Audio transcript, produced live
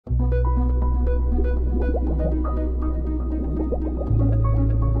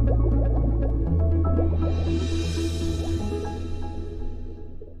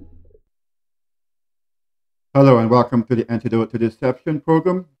Hello and welcome to the Antidote to Deception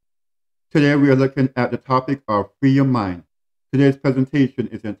program. Today we are looking at the topic of free your mind. Today's presentation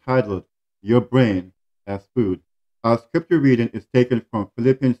is entitled Your Brain as Food. Our scripture reading is taken from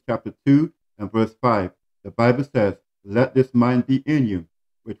Philippians chapter 2 and verse 5. The Bible says, "Let this mind be in you,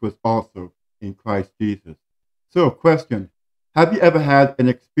 which was also in Christ Jesus." So, question, have you ever had an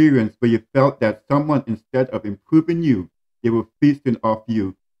experience where you felt that someone, instead of improving you, they were feasting off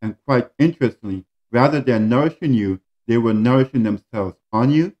you, and quite interestingly, rather than nourishing you, they were nourishing themselves on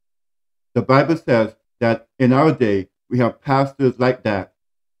you? The Bible says that in our day, we have pastors like that.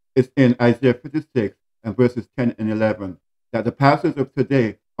 It's in Isaiah 56 and verses 10 and 11, that the pastors of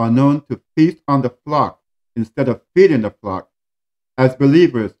today are known to feast on the flock instead of feeding the flock. As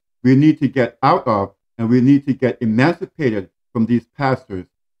believers, we need to get out of and we need to get emancipated from these pastors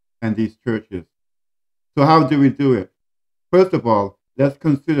and these churches. So how do we do it? First of all, let's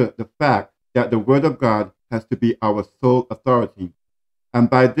consider the fact that the Word of God has to be our sole authority. And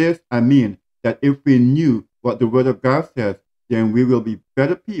by this, I mean that if we knew what the Word of God says, then we will be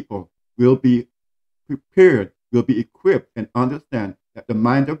better people, we'll be prepared, we'll be equipped, and understand that the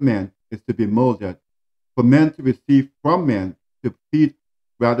mind of man is to be molded, for men to receive from men, to feed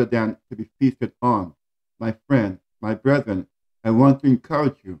rather than to be feasted on. My friend, my brethren, I want to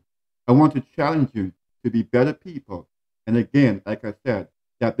encourage you. I want to challenge you to be better people. And again, like I said,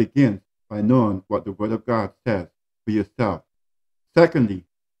 that begins by knowing what the Word of God says for yourself. Secondly,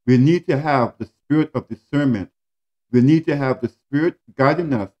 we need to have the spirit of discernment. We need to have the Spirit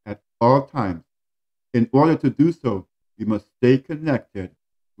guiding us at all times. In order to do so, we must stay connected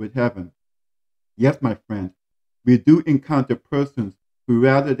with heaven. Yes, my friends, we do encounter persons who,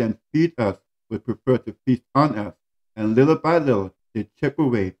 rather than feed us, would prefer to feast on us, and little by little, they chip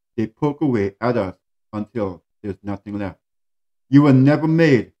away, they poke away at us until there's nothing left. You were never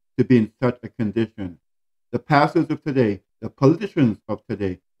made to be in such a condition. The pastors of today, the politicians of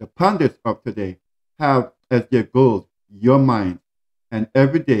today, the pundits of today have as their goals your mind. And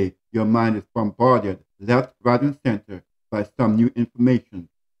every day your mind is bombarded left, right, and center by some new information.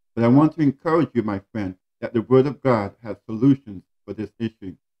 But I want to encourage you, my friend, that the Word of God has solutions for this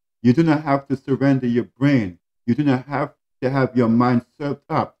issue. You do not have to surrender your brain. You do not have to have your mind served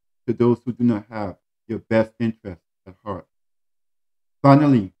up to those who do not have your best interests at heart.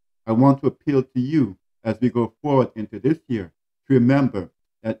 Finally, I want to appeal to you as we go forward into this year to remember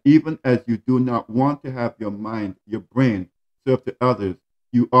that even as you do not want to have your mind, your brain serve to others,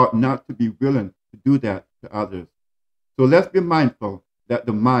 you ought not to be willing to do that to others. So let's be mindful that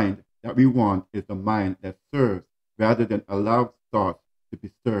the mind that we want is the mind that serves rather than allow thoughts to be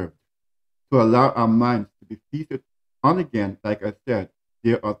served. To allow our minds to be feasted on again, like I said,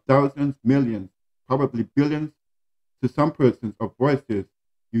 there are thousands, millions, probably billions to some persons of voices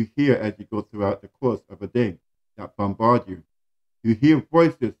you hear as you go throughout the course of a day that bombard you. You hear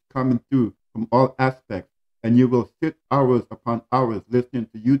voices coming through from all aspects, and you will sit hours upon hours listening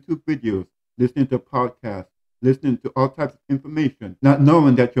to YouTube videos, listening to podcasts, listening to all types of information, not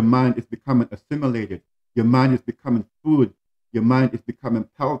knowing that your mind is becoming assimilated, your mind is becoming food, your mind is becoming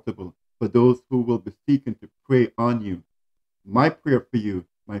palatable for those who will be seeking to prey on you. My prayer for you,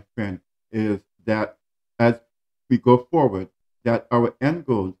 my friend, is that as we go forward, that our end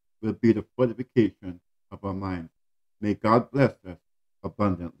goal will be the fortification of our minds. May God bless us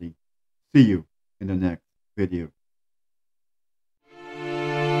abundantly. See you in the next video.